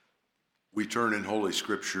We turn in Holy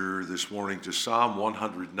Scripture this morning to Psalm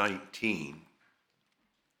 119,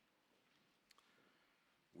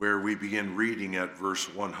 where we begin reading at verse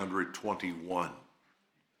 121.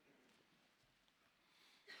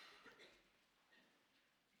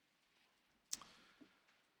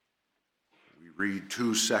 We read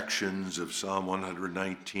two sections of Psalm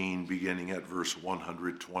 119, beginning at verse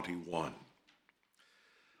 121.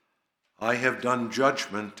 I have done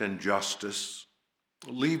judgment and justice.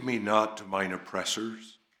 Leave me not to mine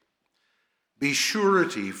oppressors. Be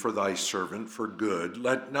surety for thy servant for good.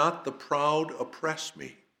 Let not the proud oppress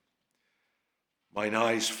me. Mine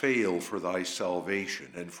eyes fail for thy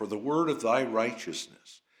salvation and for the word of thy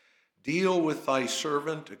righteousness. Deal with thy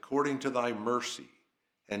servant according to thy mercy,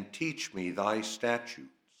 and teach me thy statutes.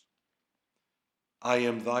 I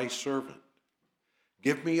am thy servant.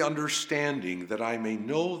 Give me understanding that I may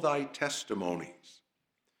know thy testimonies.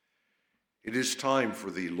 It is time for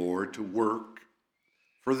thee, Lord, to work,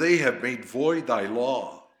 for they have made void thy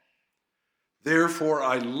law. Therefore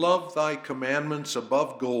I love thy commandments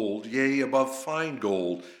above gold, yea, above fine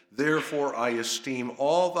gold. Therefore I esteem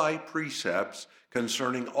all thy precepts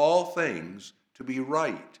concerning all things to be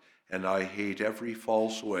right, and I hate every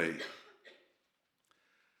false way.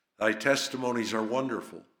 Thy testimonies are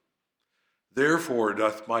wonderful. Therefore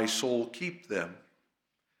doth my soul keep them.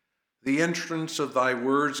 The entrance of thy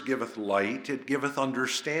words giveth light, it giveth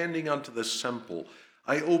understanding unto the simple.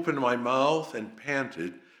 I opened my mouth and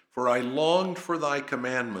panted, for I longed for thy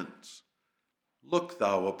commandments. Look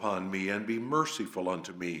thou upon me, and be merciful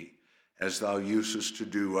unto me, as thou usest to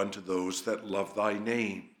do unto those that love thy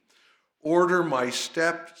name. Order my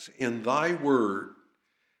steps in thy word,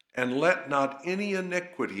 and let not any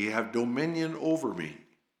iniquity have dominion over me.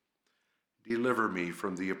 Deliver me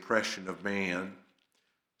from the oppression of man.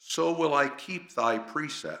 So will I keep thy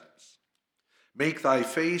precepts. Make thy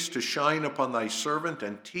face to shine upon thy servant,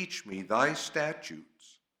 and teach me thy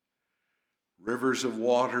statutes. Rivers of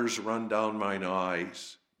waters run down mine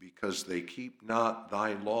eyes, because they keep not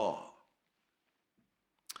thy law.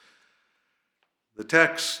 The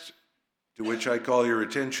text to which I call your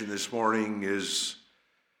attention this morning is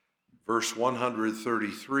verse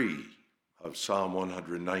 133 of Psalm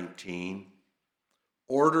 119.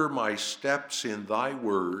 Order my steps in thy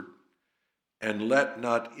word, and let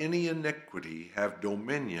not any iniquity have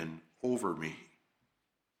dominion over me.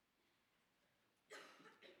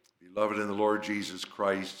 Beloved in the Lord Jesus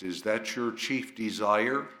Christ, is that your chief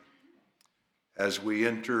desire as we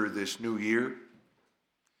enter this new year?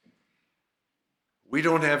 We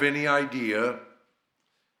don't have any idea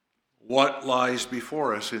what lies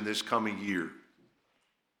before us in this coming year.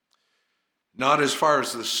 Not as far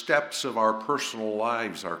as the steps of our personal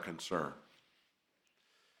lives are concerned.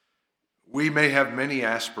 We may have many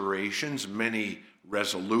aspirations, many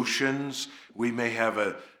resolutions. We may have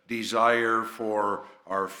a desire for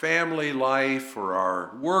our family life, for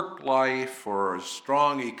our work life, for a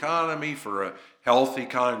strong economy, for a healthy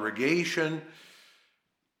congregation.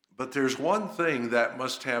 But there's one thing that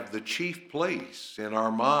must have the chief place in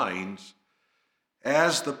our minds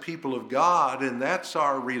as the people of God, and that's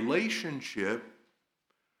our relationship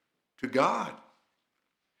to God,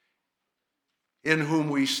 in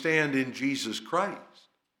whom we stand in Jesus Christ.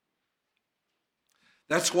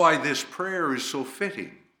 That's why this prayer is so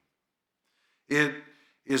fitting. It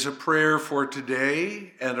is a prayer for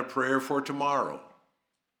today and a prayer for tomorrow,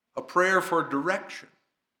 a prayer for direction,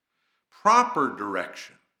 proper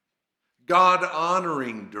direction,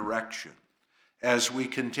 God-honoring direction, as we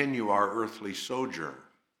continue our earthly sojourn.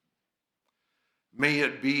 May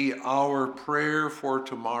it be our prayer for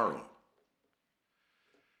tomorrow.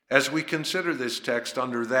 As we consider this text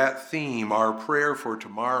under that theme, our prayer for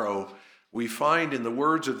tomorrow, we find in the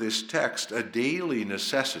words of this text a daily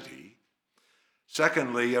necessity,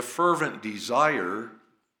 secondly, a fervent desire,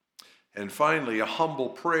 and finally, a humble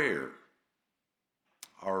prayer.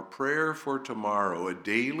 Our prayer for tomorrow, a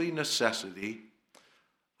daily necessity,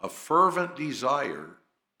 a fervent desire,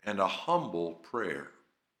 and a humble prayer.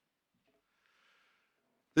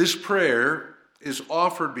 This prayer is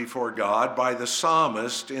offered before God by the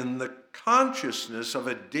psalmist in the consciousness of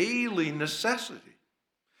a daily necessity,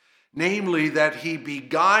 namely that he be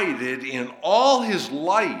guided in all his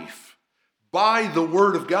life by the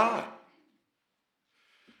Word of God.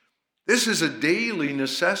 This is a daily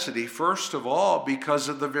necessity, first of all, because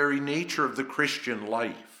of the very nature of the Christian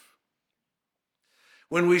life.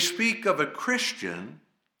 When we speak of a Christian,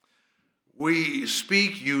 we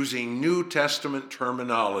speak using New Testament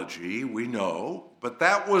terminology, we know, but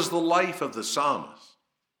that was the life of the psalmist.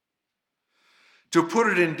 To put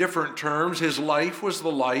it in different terms, his life was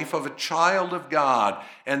the life of a child of God,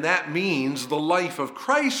 and that means the life of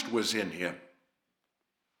Christ was in him.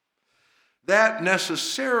 That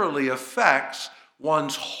necessarily affects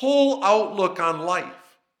one's whole outlook on life.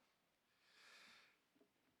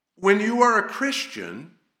 When you are a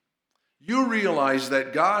Christian, you realize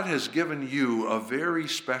that God has given you a very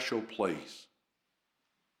special place.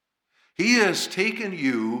 He has taken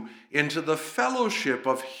you into the fellowship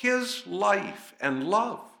of his life and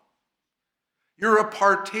love. You're a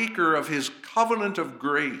partaker of his covenant of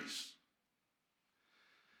grace.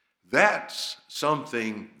 That's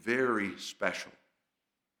something very special.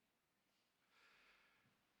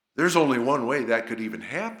 There's only one way that could even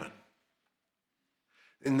happen.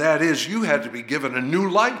 And that is, you had to be given a new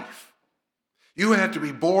life. You had to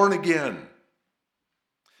be born again.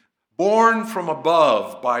 Born from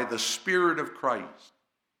above by the Spirit of Christ.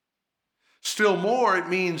 Still more, it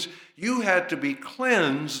means you had to be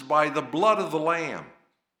cleansed by the blood of the Lamb.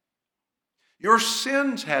 Your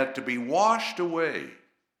sins had to be washed away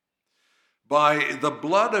by the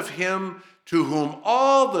blood of him to whom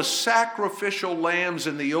all the sacrificial lambs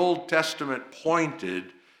in the Old Testament pointed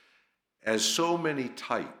as so many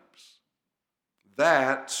types.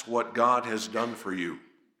 That's what God has done for you.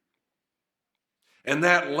 And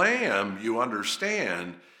that lamb, you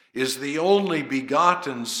understand, is the only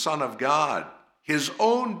begotten Son of God, his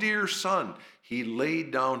own dear Son. He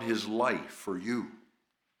laid down his life for you.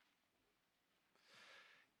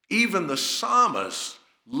 Even the psalmist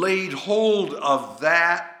laid hold of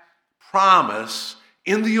that promise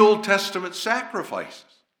in the Old Testament sacrifices.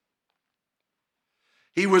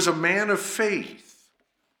 He was a man of faith.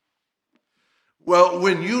 Well,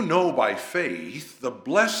 when you know by faith the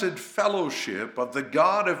blessed fellowship of the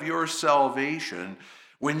God of your salvation,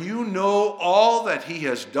 when you know all that he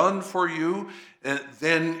has done for you,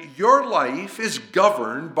 then your life is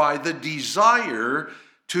governed by the desire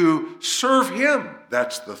to serve him.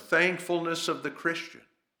 That's the thankfulness of the Christian.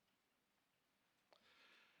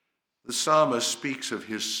 The psalmist speaks of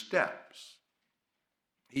his steps.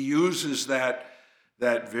 He uses that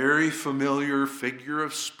very familiar figure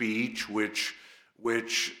of speech which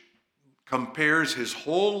compares his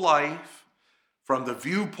whole life from the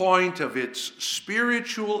viewpoint of its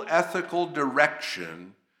spiritual, ethical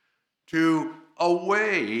direction to a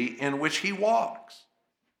way in which he walks.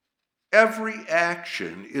 Every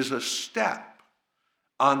action is a step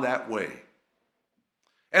on that way.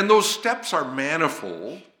 And those steps are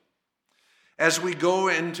manifold. As we go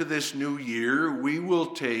into this new year, we will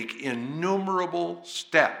take innumerable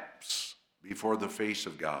steps before the face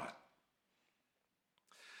of God.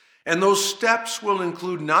 And those steps will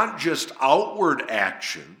include not just outward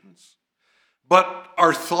actions, but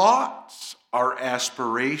our thoughts, our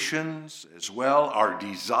aspirations, as well, our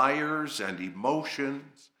desires and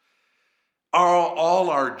emotions,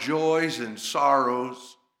 all our joys and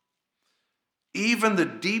sorrows, even the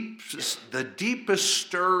deepest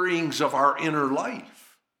stirrings of our inner life.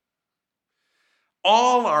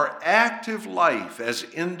 All our active life as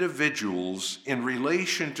individuals in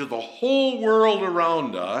relation to the whole world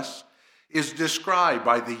around us is described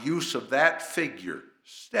by the use of that figure,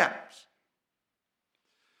 steps.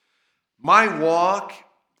 My walk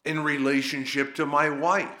in relationship to my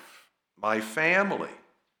wife, my family,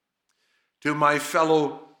 to my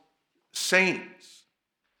fellow saints,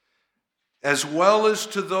 as well as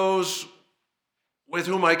to those with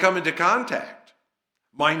whom I come into contact,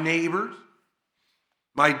 my neighbors,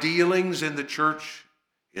 my dealings in the church,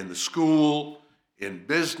 in the school, in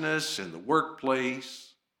business, in the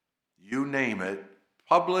workplace, you name it,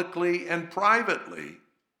 publicly and privately.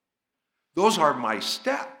 Those are my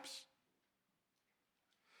steps.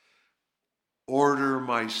 Order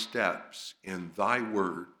my steps in thy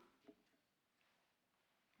word.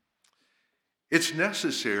 It's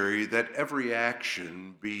necessary that every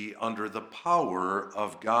action be under the power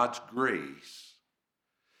of God's grace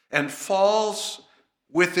and falls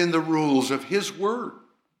within the rules of his word.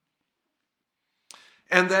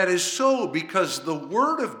 And that is so because the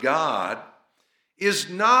word of God is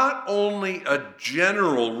not only a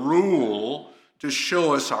general rule to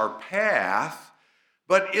show us our path,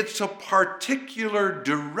 but it's a particular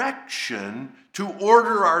direction to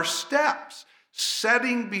order our steps,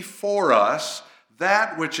 setting before us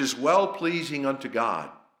that which is well-pleasing unto God.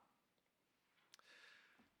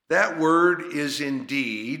 That word is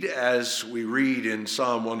indeed, as we read in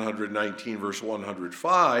Psalm 119, verse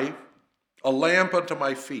 105, a lamp unto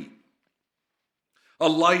my feet, a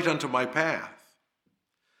light unto my path.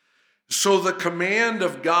 So the command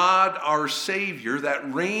of God, our Savior,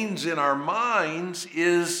 that reigns in our minds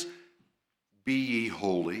is, be ye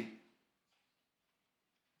holy,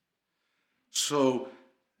 So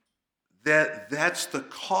that's the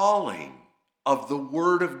calling of the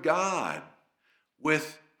Word of God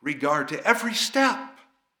with regard to every step.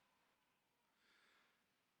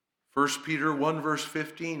 1 Peter 1 verse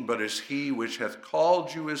 15, but as he which hath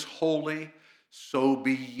called you is holy, so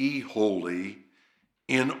be ye holy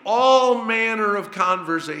in all manner of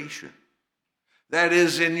conversation. That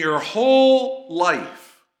is, in your whole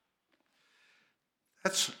life.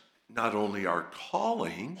 That's not only our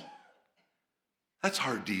calling, that's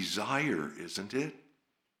our desire, isn't it?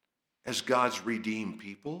 As God's redeemed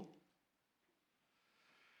people.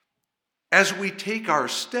 As we take our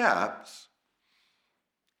steps,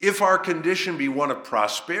 if our condition be one of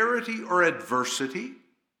prosperity or adversity,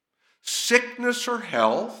 sickness or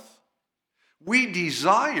health, we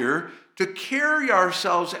desire to carry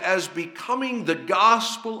ourselves as becoming the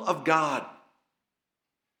gospel of God.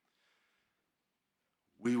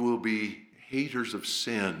 We will be haters of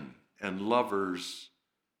sin and lovers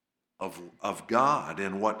of God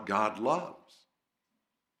and what God loves.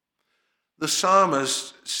 The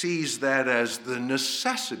psalmist sees that as the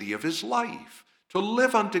necessity of his life, to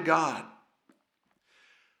live unto God.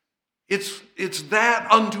 It's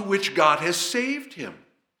that unto which God has saved him.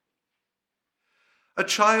 A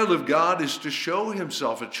child of God is to show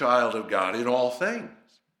himself a child of God in all things.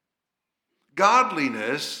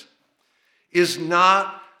 Godliness is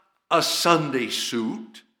not a Sunday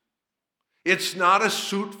suit. It's not a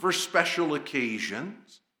suit for special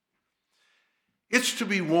occasions. It's to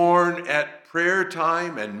be worn at prayer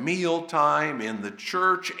time and meal time in the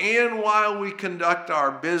church and while we conduct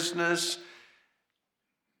our business.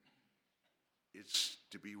 It's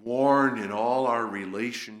to be worn in all our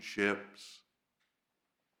relationships,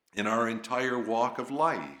 in our entire walk of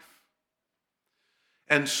life.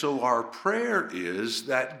 And so our prayer is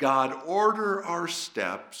that God order our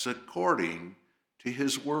steps according to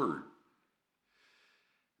his word.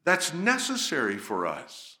 That's necessary for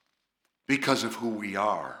us because of who we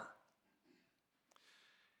are.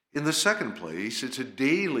 In the second place, it's a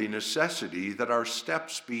daily necessity that our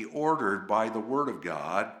steps be ordered by the word of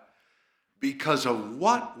God because of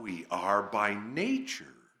what we are by nature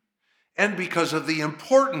and because of the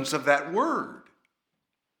importance of that word.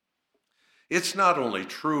 It's not only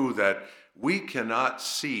true that we cannot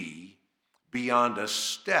see beyond a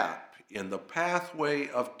step in the pathway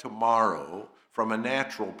of tomorrow from a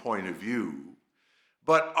natural point of view,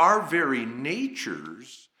 but our very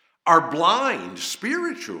natures are blind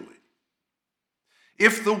spiritually.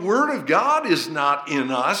 If the word of God is not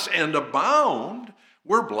in us and abound,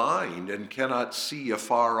 we're blind and cannot see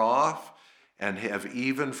afar off and have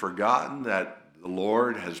even forgotten that the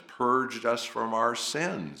Lord has purged us from our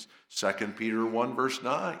sins. 2 Peter 1 verse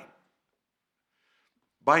 9.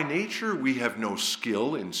 By nature, we have no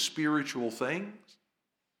skill in spiritual things.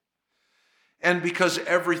 And because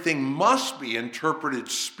everything must be interpreted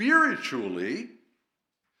spiritually,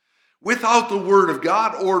 without the word of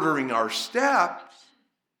God ordering our steps,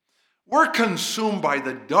 we're consumed by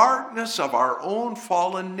the darkness of our own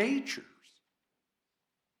fallen natures.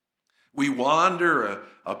 We wander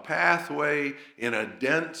a pathway in a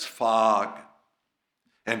dense fog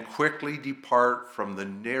and quickly depart from the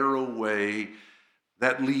narrow way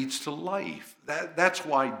that leads to life. That's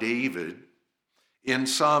why David in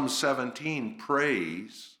Psalm 17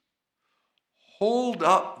 prays, "Hold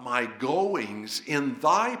up my goings in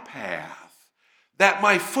thy path, that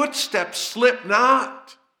my footsteps slip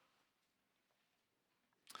not."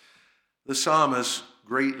 The psalmist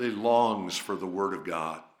greatly longs for the word of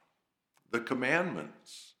God, the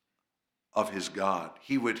commandments of his God.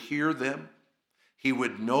 He would hear them, he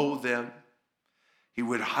would know them, he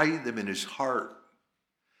would hide them in his heart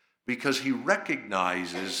because he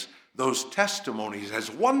recognizes those testimonies as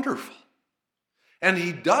wonderful. And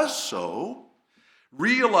he does so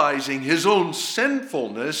realizing his own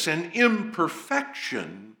sinfulness and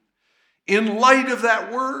imperfection in light of that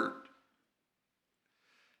word.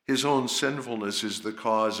 His own sinfulness is the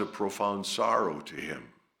cause of profound sorrow to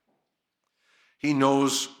him. He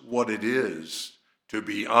knows what it is to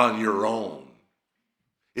be on your own.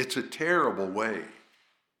 It's a terrible way.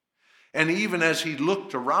 And even as he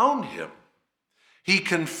looked around him, he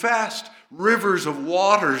confessed, "Rivers of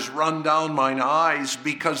waters run down mine eyes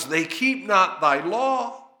because they keep not thy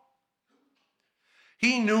law."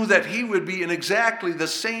 He knew that he would be in exactly the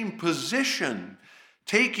same position,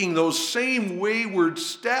 taking those same wayward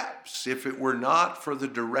steps if it were not for the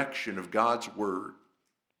direction of God's word.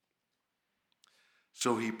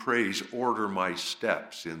 So he prays, "Order my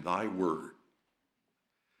steps in thy word.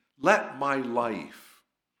 Let my life,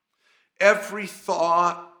 every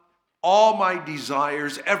thought, all my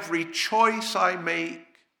desires, every choice I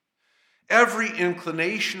make, every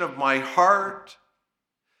inclination of my heart,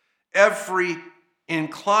 every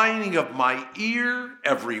inclining of my ear,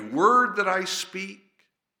 every word that I speak,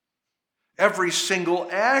 every single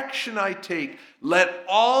action I take, let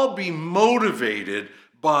all be motivated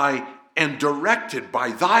by and directed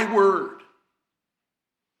by thy word.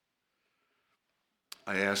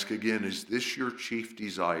 I ask again, is this your chief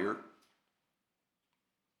desire?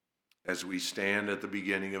 As we stand at the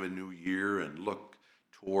beginning of a new year and look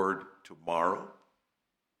toward tomorrow,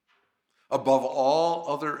 above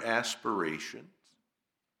all other aspirations,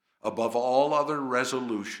 above all other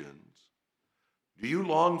resolutions, do you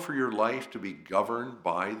long for your life to be governed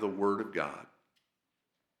by the Word of God?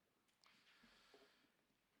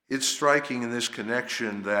 It's striking in this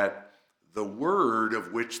connection that the word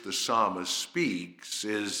of which the psalmist speaks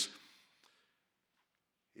is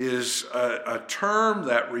a term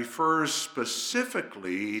that refers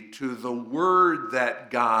specifically to the word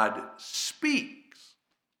that God speaks.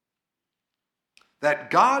 That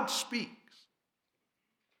God speaks.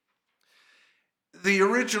 The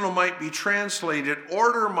original might be translated,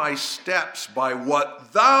 order my steps by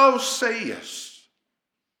what thou sayest.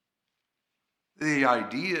 The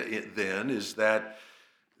idea then is that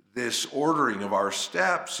this ordering of our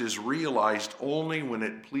steps is realized only when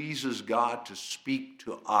it pleases God to speak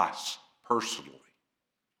to us personally.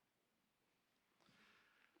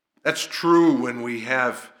 That's true when we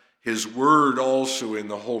have his word also in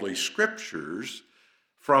the Holy Scriptures.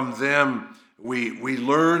 From them, we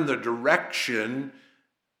learn the direction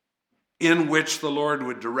in which the Lord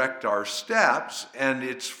would direct our steps, and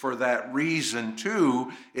it's for that reason,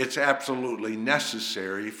 too, it's absolutely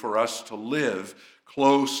necessary for us to live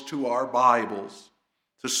close to our Bibles,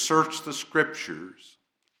 to search the Scriptures.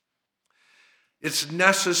 It's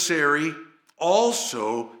necessary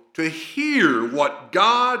also to hear what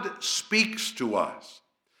God speaks to us.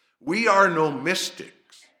 We are no mystics.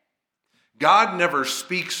 God never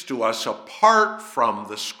speaks to us apart from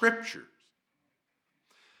the Scriptures.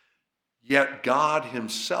 Yet God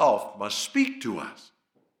himself must speak to us.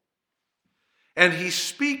 And he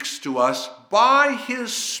speaks to us by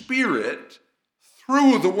his Spirit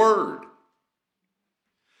through the Word.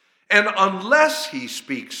 And unless he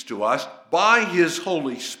speaks to us by his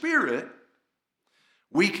Holy Spirit,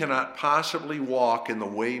 we cannot possibly walk in the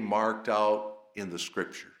way marked out in the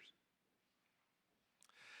Scriptures.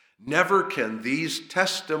 Never can these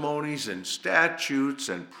testimonies and statutes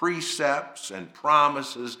and precepts and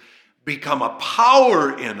promises become a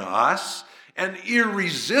power in us, an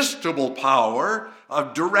irresistible power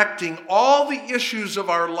of directing all the issues of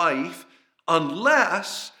our life,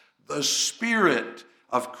 unless the Spirit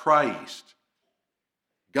of Christ,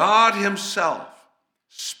 God himself,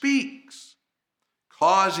 speaks,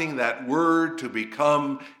 causing that word to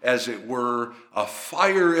become, as it were, a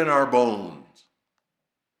fire in our bones.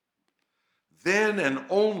 Then and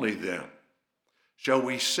only then shall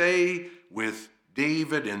we say with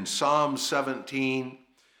David in Psalm 17,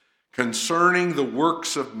 concerning the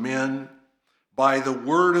works of men, by the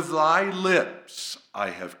word of thy lips I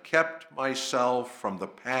have kept myself from the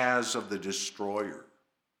paths of the destroyer.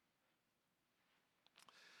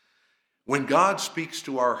 When God speaks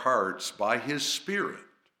to our hearts by his Spirit,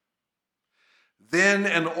 then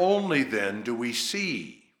and only then do we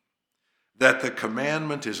see that the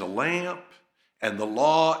commandment is a lamp and the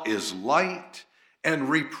law is light, and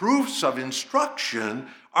reproofs of instruction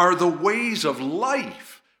are the ways of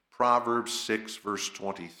life. Proverbs 6, verse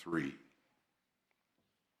 23.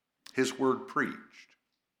 His word preached.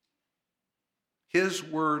 His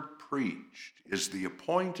word preached is the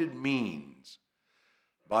appointed means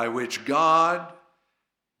by which God,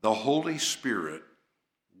 the Holy Spirit,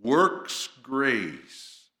 works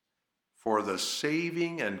grace for the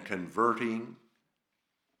saving and converting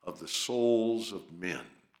of the souls of men,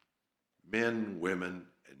 women,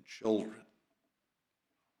 and children.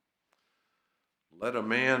 Let a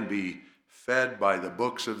man be fed by the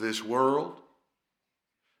books of this world,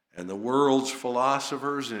 and the world's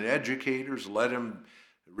philosophers and educators. Let him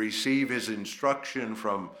receive his instruction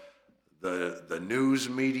from the news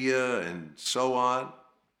media and so on,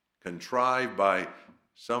 contrived by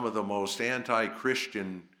some of the most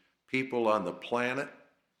anti-Christian people on the planet.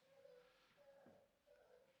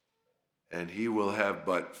 And he will have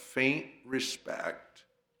but faint respect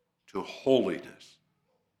to holiness.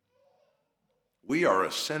 We are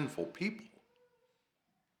a sinful people.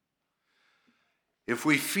 If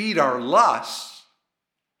we feed our lusts,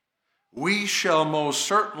 we shall most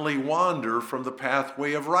certainly wander from the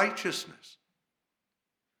pathway of righteousness.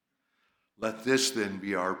 Let this then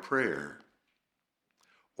be our prayer.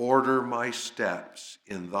 Order my steps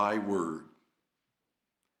in thy word,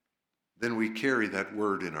 then we carry that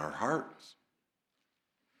word in our hearts.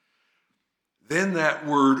 Then that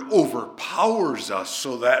word overpowers us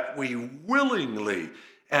so that we willingly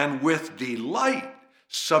and with delight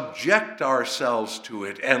subject ourselves to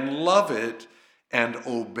it and love it and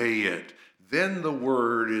obey it. Then the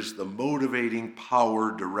word is the motivating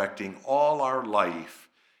power directing all our life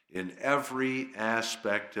in every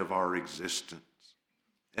aspect of our existence.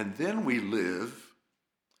 And then we live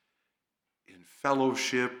in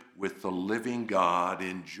fellowship with the living God,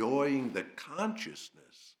 enjoying the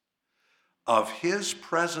consciousness of his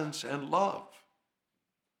presence and love.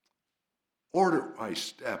 Order my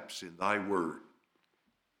steps in thy word.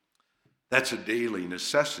 That's a daily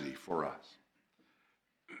necessity for us.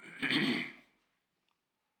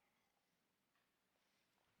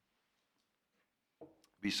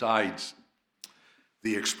 Besides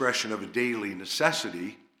the expression of a daily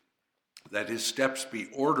necessity, that his steps be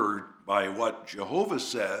ordered by what Jehovah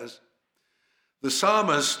says, the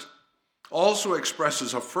psalmist also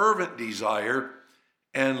expresses a fervent desire,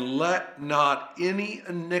 and let not any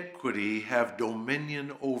iniquity have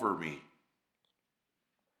dominion over me.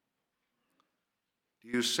 Do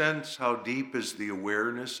you sense how deep is the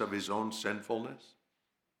awareness of his own sinfulness?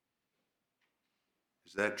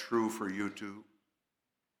 Is that true for you too?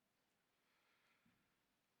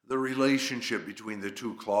 The relationship between the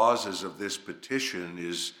two clauses of this petition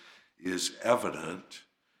is evident,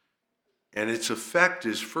 and its effect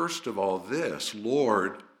is first of all this: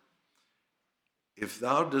 Lord, if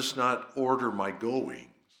thou dost not order my goings,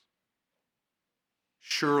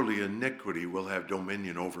 surely iniquity will have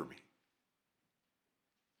dominion over me.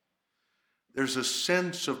 There's a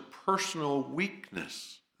sense of personal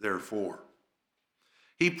weakness, therefore.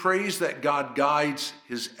 He prays that God guides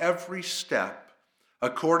his every step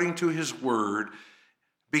according to his word,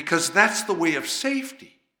 because that's the way of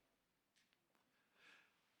safety.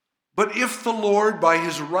 But if the Lord, by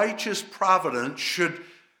his righteous providence, should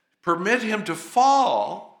permit him to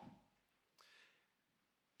fall,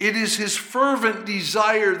 it is his fervent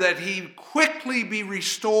desire that he quickly be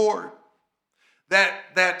restored,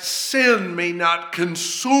 that sin may not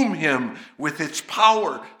consume him with its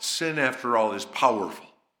power. Sin, after all, is powerful.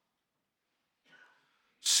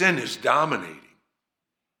 Sin is dominating.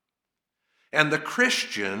 And the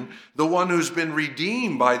Christian, the one who's been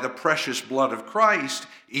redeemed by the precious blood of Christ,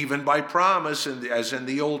 even by promise, as in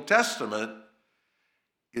the Old Testament,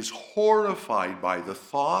 is horrified by the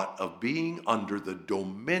thought of being under the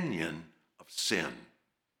dominion of sin.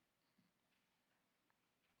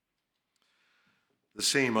 The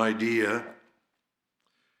same idea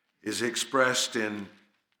is expressed in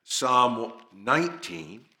Psalm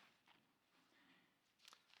 19,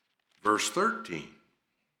 verse 13.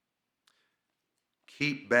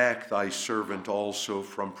 Keep back thy servant also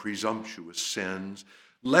from presumptuous sins.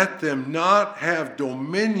 Let them not have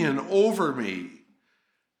dominion over me.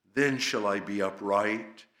 Then shall I be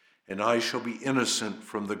upright, and I shall be innocent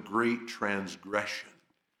from the great transgression.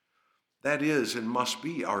 That is and must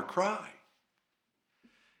be our cry.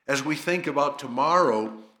 As we think about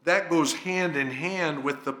tomorrow, that goes hand in hand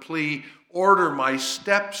with the plea, order my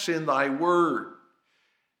steps in thy word.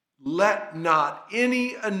 Let not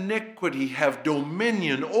any iniquity have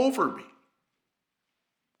dominion over me.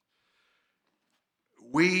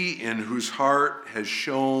 We, in whose heart has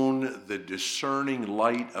shone the discerning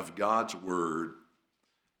light of God's word,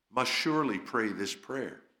 must surely pray this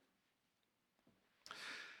prayer.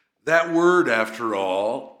 That word, after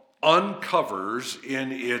all, uncovers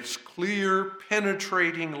in its clear,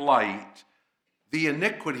 penetrating light the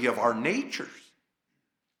iniquity of our natures.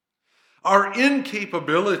 Our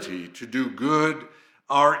incapability to do good,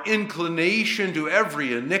 our inclination to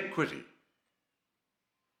every iniquity.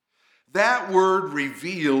 That word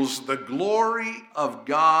reveals the glory of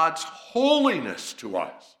God's holiness to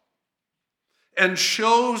us and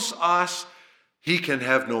shows us he can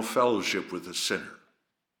have no fellowship with a sinner.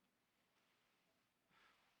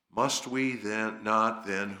 Must we then not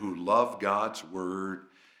who love God's word,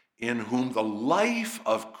 in whom the life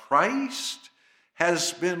of Christ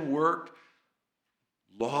has been worked,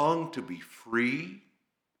 long to be free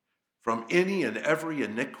from any and every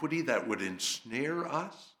iniquity that would ensnare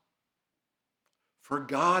us? For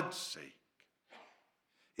God's sake,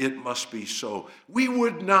 it must be so. We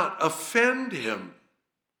would not offend him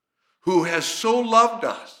who has so loved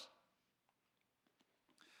us.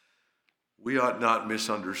 We ought not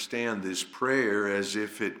misunderstand this prayer as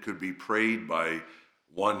if it could be prayed by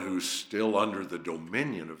one who's still under the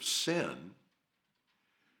dominion of sin.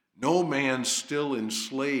 No man still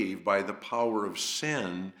enslaved by the power of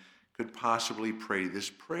sin could possibly pray this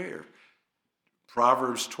prayer.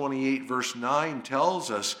 Proverbs 28 verse 9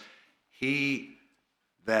 tells us, he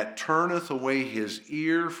that turneth away his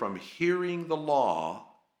ear from hearing the law,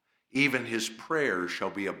 even his prayer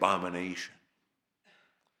shall be abomination.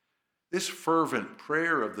 This fervent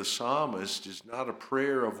prayer of the psalmist is not a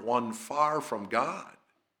prayer of one far from God.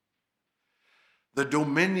 The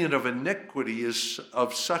dominion of iniquity is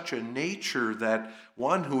of such a nature that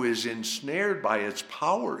one who is ensnared by its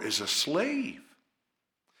power is a slave.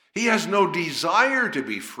 He has no desire to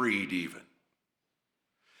be freed even.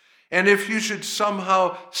 And if you should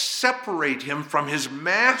somehow separate him from his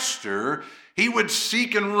master, he would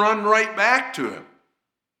seek and run right back to him.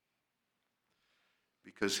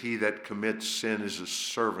 Because he that commits sin is a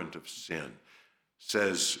servant of sin,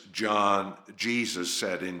 Jesus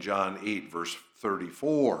said in John 8, verse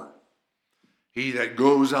 34. He that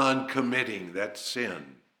goes on committing that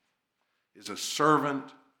sin is a servant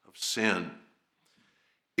of sin.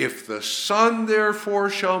 If the Son therefore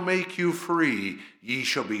shall make you free, ye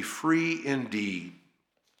shall be free indeed.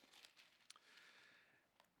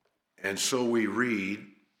 And so we read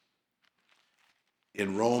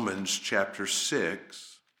in Romans chapter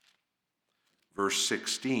 6, verse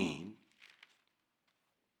 16,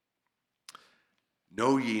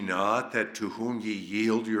 know ye not that to whom ye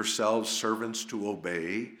yield yourselves servants to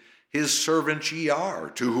obey, his servants ye are,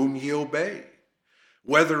 to whom ye obey,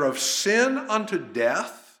 whether of sin unto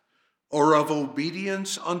death, or of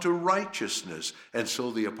obedience unto righteousness. And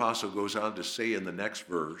so the apostle goes on to say in the next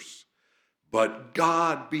verse, but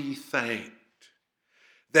God be thanked,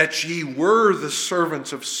 that ye were the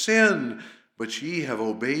servants of sin, but ye have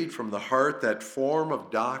obeyed from the heart that form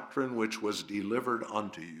of doctrine which was delivered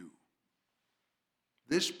unto you.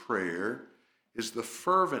 This prayer is the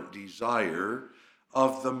fervent desire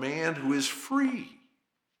of the man who is free,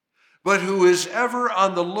 but who is ever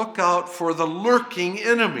on the lookout for the lurking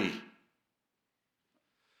enemy.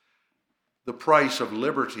 The price of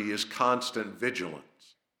liberty is constant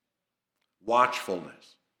vigilance,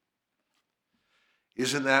 watchfulness.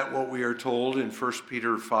 Isn't that what we are told in 1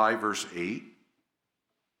 Peter 5, verse 8?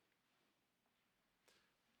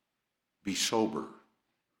 Be sober,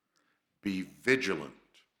 be vigilant,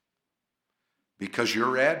 because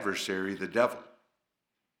your adversary, the devil,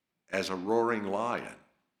 as a roaring lion,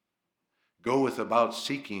 goeth about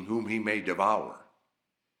seeking whom he may devour.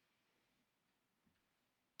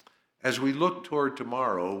 As we look toward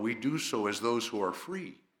tomorrow, we do so as those who are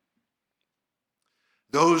free,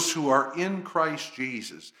 those who are in Christ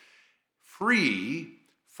Jesus, free,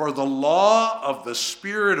 for the law of the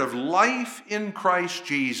Spirit of life in Christ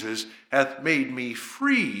Jesus hath made me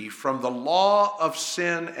free from the law of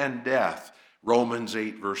sin and death. Romans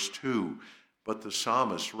 8, verse 2. But the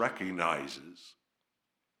psalmist recognizes,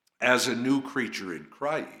 as a new creature in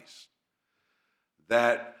Christ,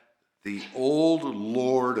 that the old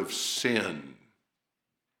Lord of sin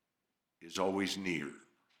is always near.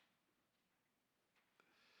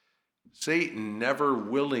 Satan never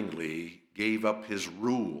willingly gave up his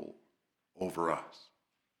rule over us.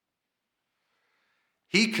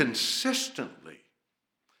 He consistently,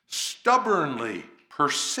 stubbornly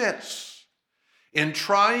persists in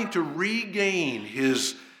trying to regain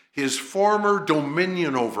his former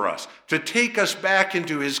dominion over us, to take us back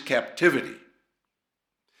into his captivity.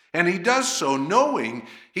 And he does so knowing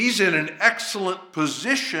he's in an excellent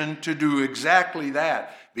position to do exactly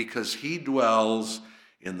that, because he dwells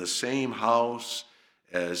in the same house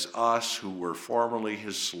as us who were formerly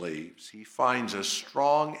his slaves. He finds a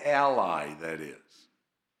strong ally, that is,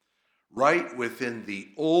 right within the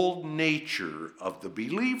old nature of the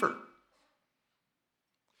believer.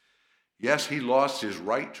 Yes, he lost his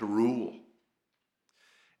right to rule.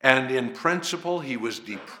 And in principle, he was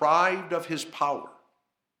deprived of his power.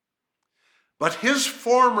 But his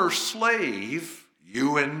former slave,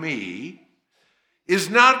 you and me,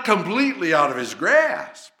 is not completely out of his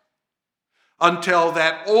grasp until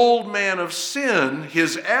that old man of sin,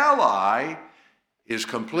 his ally, is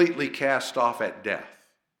completely cast off at death.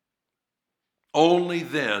 Only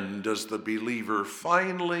then does the believer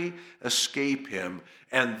finally escape him,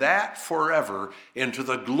 and that forever, into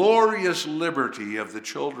the glorious liberty of the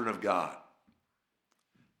children of God.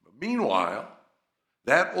 But meanwhile,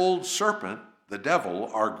 that old serpent, the devil,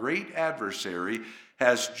 our great adversary,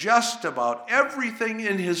 has just about everything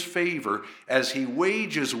in his favor as he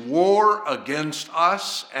wages war against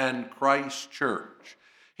us and Christ's church.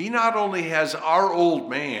 He not only has our old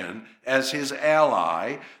man as his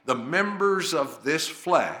ally, the members of this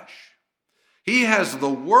flesh, he has the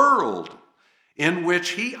world in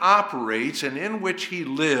which he operates and in which he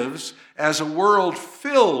lives as a world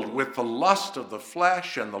filled with the lust of the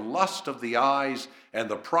flesh and the lust of the eyes and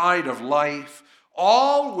the pride of life,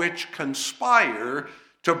 all which conspire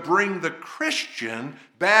to bring the Christian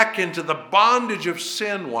back into the bondage of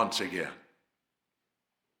sin once again.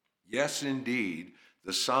 Yes, indeed,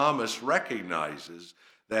 the psalmist recognizes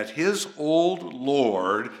that his old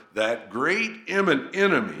Lord, that great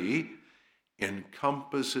enemy,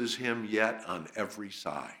 encompasses him yet on every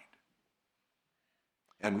side.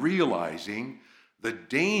 And realizing the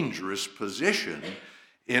dangerous position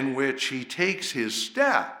in which he takes his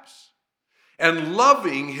steps, and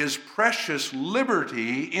loving his precious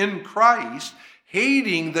liberty in Christ,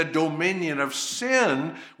 hating the dominion of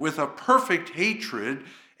sin with a perfect hatred,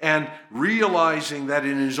 and realizing that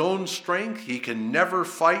in his own strength he can never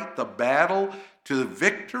fight the battle to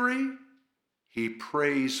victory, he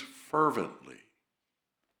prays fervently,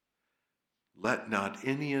 "Let not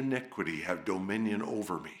any iniquity have dominion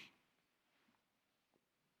over me."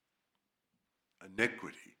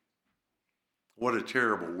 Iniquity. What a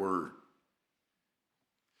terrible word.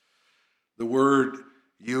 The word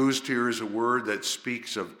used here is a word that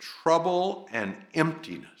speaks of trouble and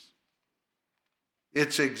emptiness.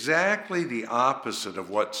 It's exactly the opposite of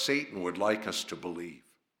what Satan would like us to believe.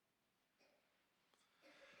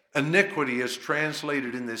 Iniquity, as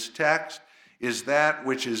translated in this text, is that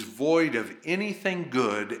which is void of anything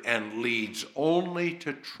good and leads only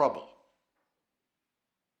to trouble.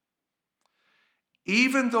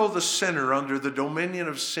 Even though the sinner under the dominion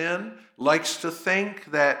of sin likes to think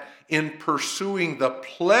that in pursuing the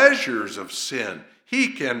pleasures of sin,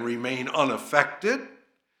 he can remain unaffected,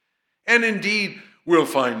 and indeed will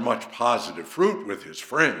find much positive fruit with his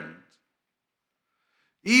friends.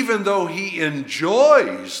 Even though he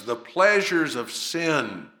enjoys the pleasures of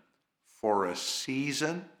sin for a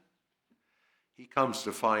season, he comes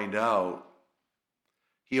to find out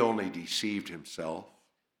he only deceived himself.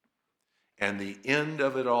 And the end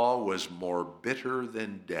of it all was more bitter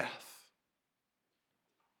than death.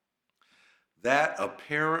 That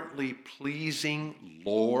apparently pleasing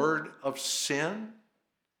Lord of sin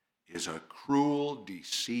is a cruel,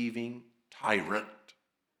 deceiving tyrant.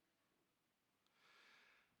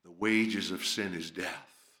 The wages of sin is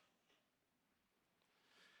death.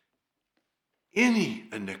 Any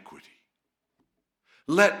iniquity,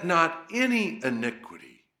 let not any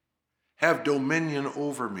iniquity have dominion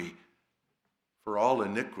over me, for all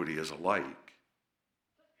iniquity is alike.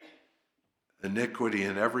 Iniquity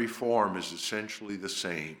in every form is essentially the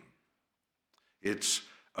same. It's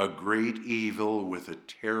a great evil with a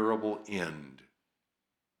terrible end.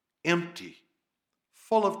 Empty,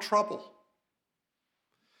 full of trouble.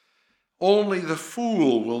 Only the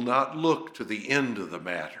fool will not look to the end of the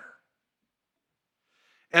matter.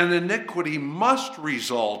 And iniquity must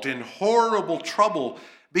result in horrible trouble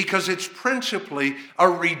because it's principally a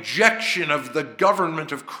rejection of the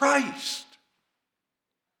government of Christ.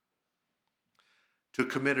 To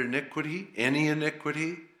commit iniquity, any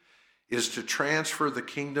iniquity, is to transfer the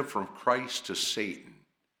kingdom from Christ to Satan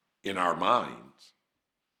in our minds.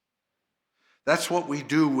 That's what we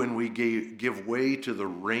do when we give way to the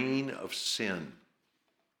reign of sin.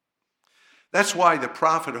 That's why the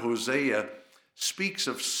prophet Hosea speaks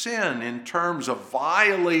of sin in terms of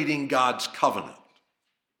violating God's covenant.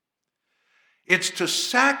 It's to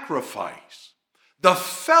sacrifice the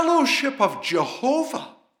fellowship of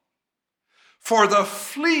Jehovah for the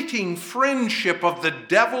fleeting friendship of the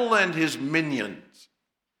devil and his minions.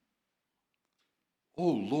 O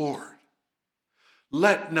Lord,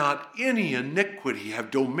 let not any iniquity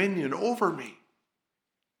have dominion over me.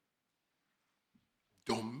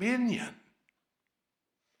 Dominion.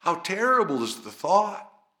 How terrible is the thought.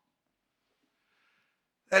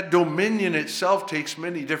 That dominion itself takes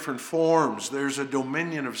many different forms. There's a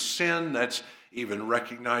dominion of sin that's even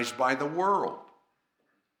recognized by the world,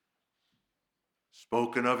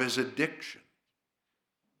 spoken of as addiction.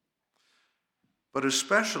 But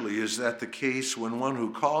especially is that the case when one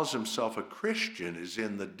who calls himself a Christian is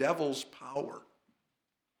in the devil's power.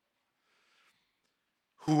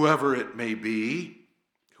 Whoever it may be,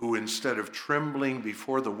 who instead of trembling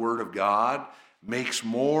before the word of God, makes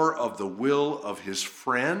more of the will of his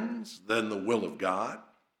friends than the will of God,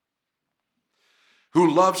 who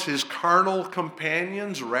loves his carnal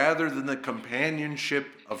companions rather than the companionship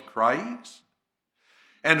of Christ,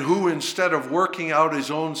 and who instead of working out his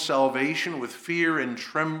own salvation with fear and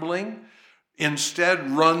trembling, instead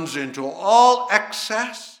runs into all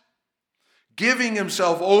excess, giving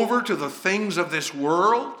himself over to the things of this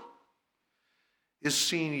world, is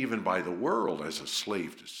seen even by the world as a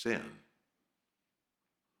slave to sin,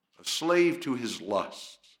 a slave to his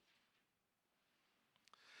lusts.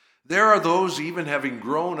 There are those, even having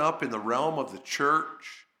grown up in the realm of the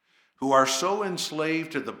church, who are so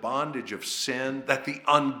enslaved to the bondage of sin that the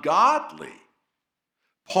ungodly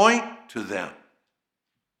point to them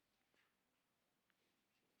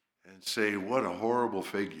and say, what a horrible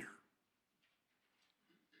figure.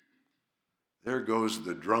 There goes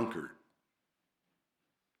the drunkard,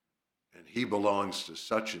 and he belongs to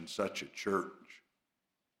such and such a church.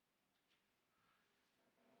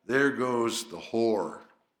 There goes the whore.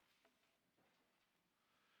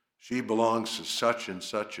 She belongs to such and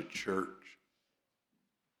such a church.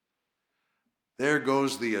 There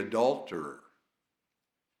goes the adulterer.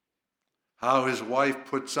 How his wife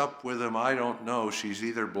puts up with him, I don't know. She's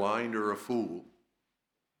either blind or a fool.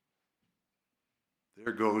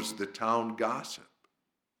 There goes the town gossip.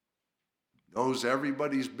 Knows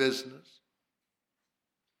everybody's business.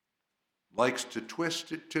 Likes to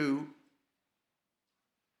twist it too.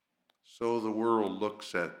 So the world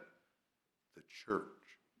looks at the church.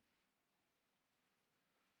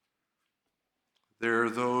 There are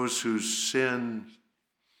those whose sin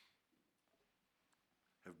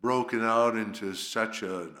have broken out into such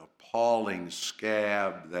an appalling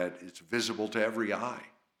scab that it's visible to every eye.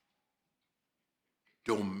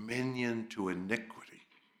 Dominion to iniquity.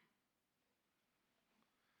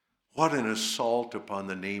 What an assault upon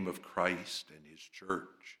the name of Christ and his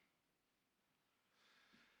church.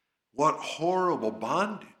 What horrible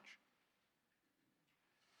bondage.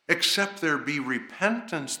 Except there be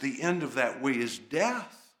repentance, the end of that way is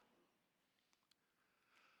death.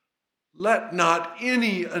 Let not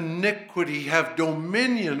any iniquity have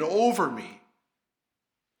dominion over me.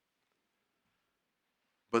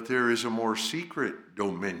 But there is a more secret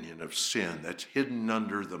dominion of sin that's hidden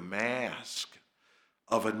under the mask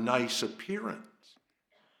of a nice appearance.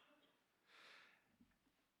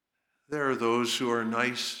 There are those who are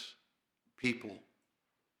nice people,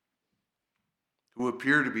 who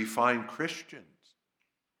appear to be fine Christians.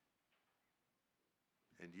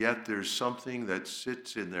 And yet there's something that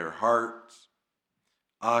sits in their hearts,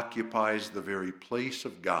 occupies the very place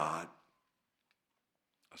of God,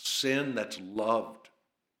 a sin that's loved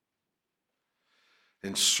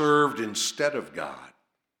and served instead of God.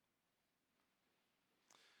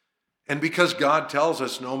 And because God tells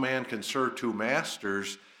us no man can serve two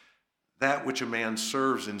masters, that which a man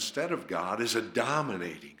serves instead of God is a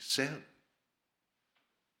dominating sin.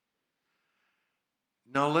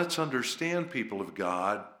 Now let's understand, people of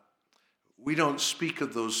God, we don't speak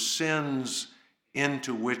of those sins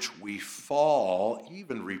into which we fall,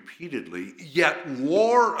 even repeatedly, yet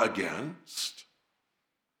war against.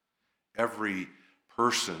 Every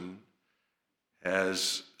person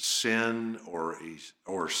has sin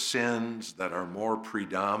or sins that are more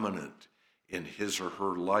predominant in his or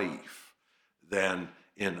her life than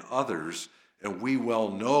in others. And we well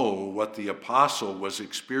know what the apostle was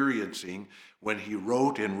experiencing when he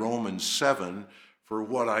wrote in Romans 7, for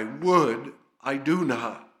what I would, I do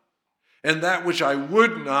not. And that which I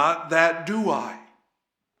would not, that do I.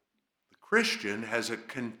 The Christian has a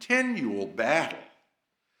continual battle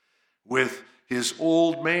with his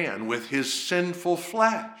old man, with his sinful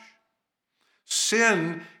flesh.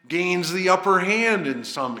 Sin gains the upper hand in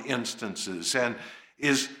some instances and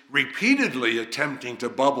is repeatedly attempting to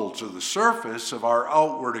bubble to the surface of our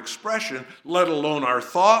outward expression, let alone our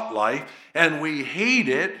thought life, and we hate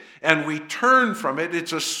it and we turn from it.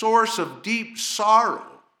 It's a source of deep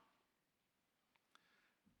sorrow.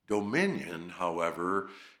 Dominion, however,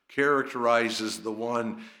 characterizes the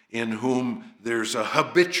one in whom there's a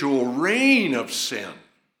habitual reign of sin.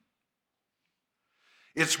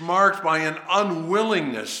 It's marked by an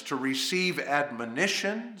unwillingness to receive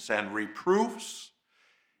admonitions and reproofs,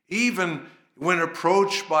 even when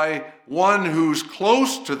approached by one who's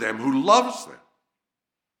close to them, who loves them.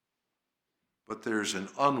 But there's an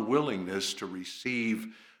unwillingness to receive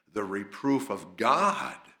the reproof of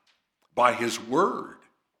God by his word.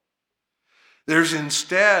 There's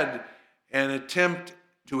instead an attempt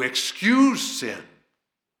to excuse sin,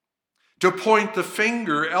 to point the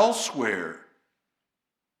finger elsewhere,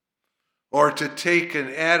 or to take an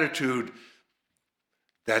attitude,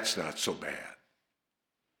 that's not so bad.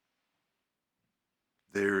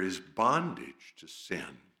 There is bondage to sin,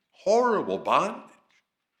 horrible bondage.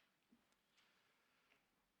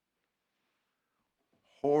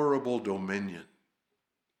 Horrible dominion.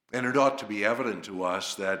 And it ought to be evident to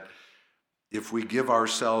us that if we give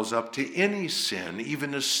ourselves up to any sin,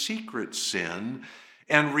 even a secret sin,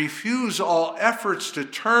 and refuse all efforts to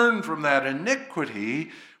turn from that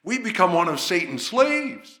iniquity, we become one of Satan's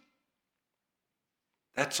slaves.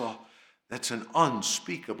 That's an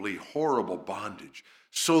unspeakably horrible bondage.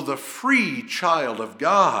 So the free child of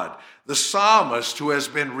God, the psalmist who has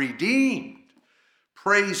been redeemed,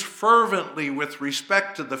 prays fervently with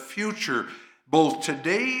respect to the future, both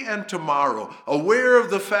today and tomorrow, aware of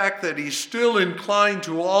the fact that he's still inclined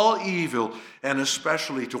to all evil, and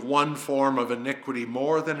especially to one form of iniquity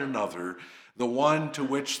more than another, the one to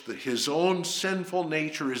which his own sinful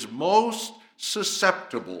nature is most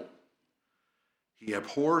susceptible. He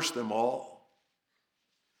abhors them all.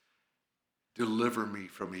 Deliver me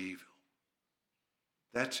from evil.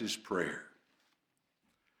 That's his prayer.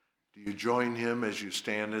 Do you join him as you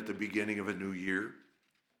stand at the beginning of a new year?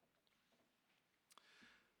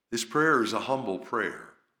 This prayer is a humble prayer.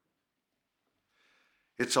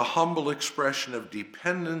 It's a humble expression of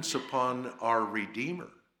dependence upon our Redeemer.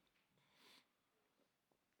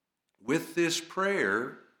 With this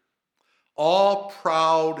prayer, all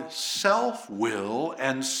proud self-will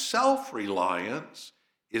and self-reliance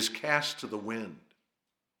is cast to the wind.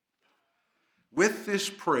 With this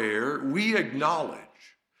prayer, we acknowledge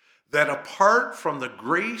that apart from the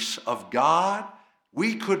grace of God,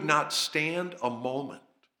 we could not stand a moment.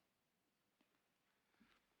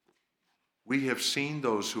 We have seen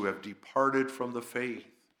those who have departed from the faith,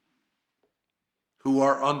 who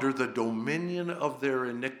are under the dominion of their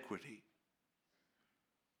iniquity.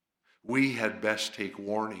 We had best take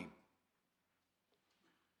warning.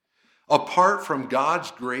 Apart from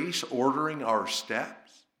God's grace ordering our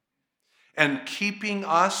steps and keeping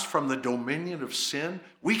us from the dominion of sin,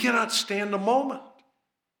 we cannot stand a moment.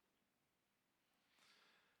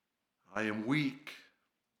 I am weak,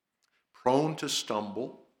 prone to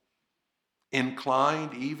stumble,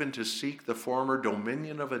 inclined even to seek the former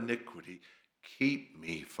dominion of iniquity. Keep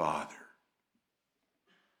me, Father.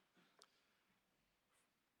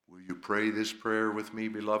 Will you pray this prayer with me,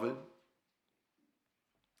 beloved?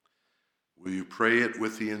 Will you pray it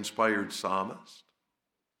with the inspired psalmist?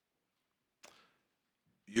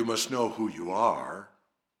 You must know who you are.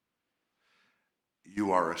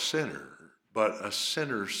 You are a sinner, but a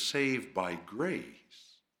sinner saved by grace.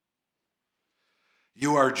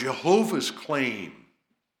 You are Jehovah's claim,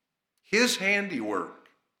 his handiwork.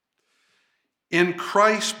 In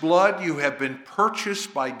Christ's blood, you have been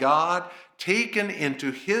purchased by God, taken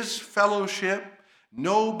into his fellowship.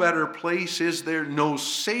 No better place is there, no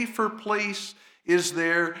safer place is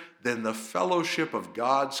there than the fellowship of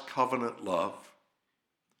God's covenant love.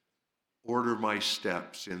 Order my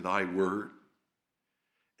steps in thy word,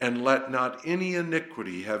 and let not any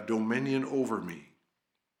iniquity have dominion over me.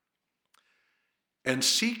 And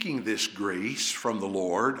seeking this grace from the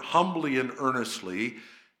Lord, humbly and earnestly,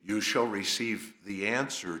 you shall receive the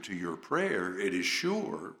answer to your prayer, it is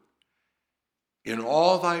sure. In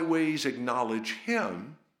all thy ways acknowledge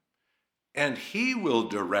him, and he will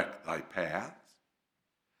direct thy path.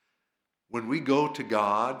 When we go to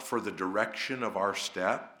God for the direction of our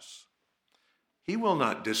steps, he will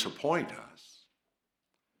not disappoint us.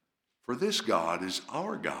 For this God is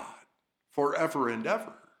our God forever and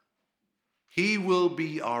ever. He will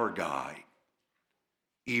be our guide,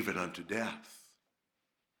 even unto death.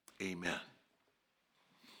 Amen.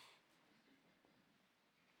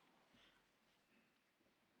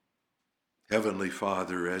 Heavenly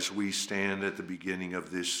Father, as we stand at the beginning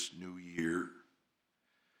of this new year,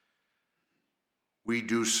 we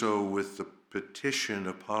do so with the petition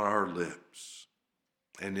upon our lips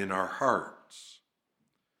and in our hearts.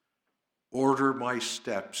 Order my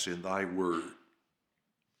steps in thy word,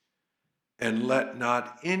 and let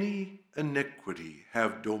not any iniquity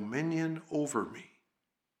have dominion over me.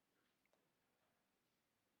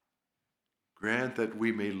 Grant that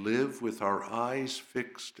we may live with our eyes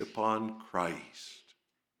fixed upon Christ,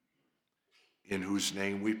 in whose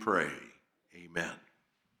name we pray. Amen.